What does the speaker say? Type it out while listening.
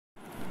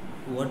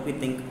what we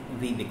think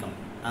we become.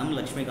 I'm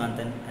Lakshmi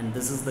Kantan, and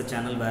this is the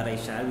channel where I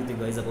share with you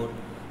guys about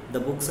the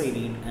books I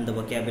read and the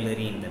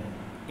vocabulary in them.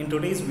 In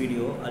today's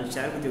video, I'll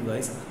share with you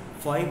guys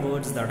 5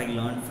 words that I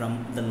learned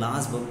from the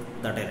last book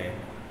that I read.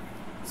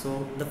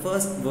 So the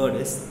first word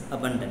is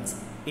abundance.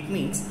 It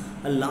means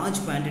a large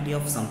quantity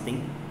of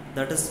something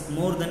that is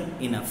more than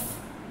enough.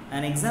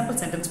 An example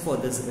sentence for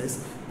this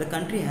is, the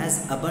country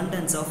has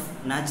abundance of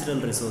natural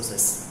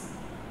resources.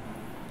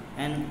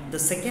 And the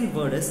second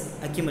word is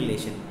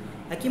accumulation.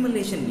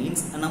 Accumulation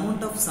means an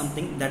amount of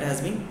something that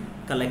has been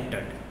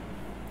collected.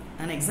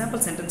 An example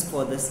sentence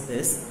for this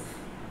is,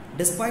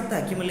 despite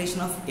the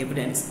accumulation of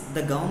evidence,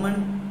 the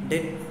government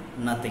did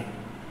nothing.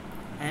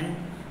 And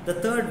the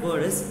third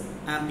word is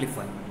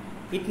amplify.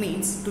 It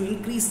means to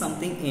increase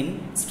something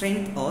in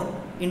strength or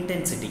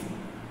intensity.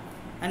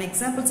 An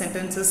example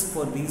sentences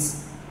for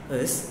these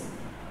is,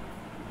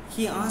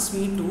 he asked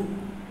me to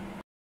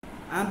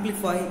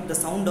amplify the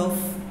sound of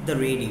the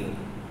radio.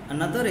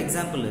 Another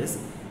example is,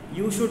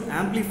 you should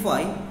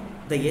amplify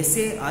the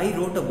essay I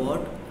wrote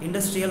about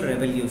Industrial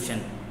Revolution.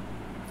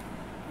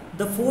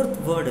 The fourth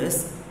word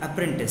is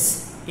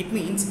apprentice. It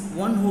means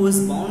one who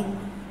is bound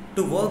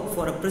to work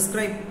for a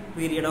prescribed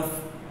period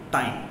of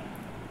time,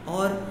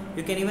 or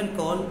you can even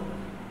call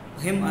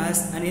him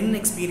as an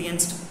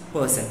inexperienced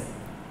person.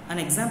 An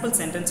example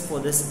sentence for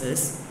this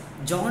is,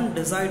 John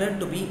decided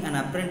to be an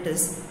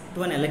apprentice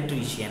to an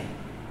electrician.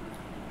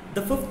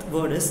 The fifth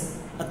word is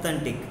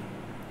authentic.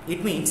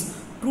 It means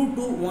true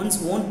to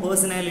one's own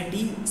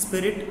personality,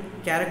 spirit,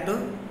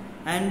 character,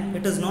 and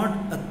it is not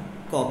a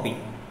copy.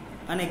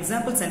 An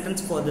example sentence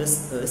for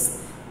this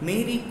is,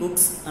 Mary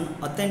cooks an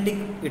authentic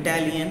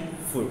Italian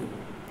food.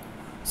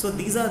 So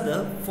these are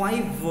the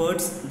 5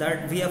 words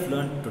that we have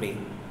learned today.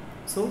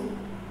 So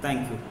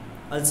thank you.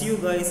 I'll see you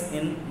guys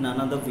in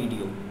another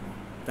video.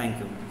 Thank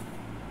you.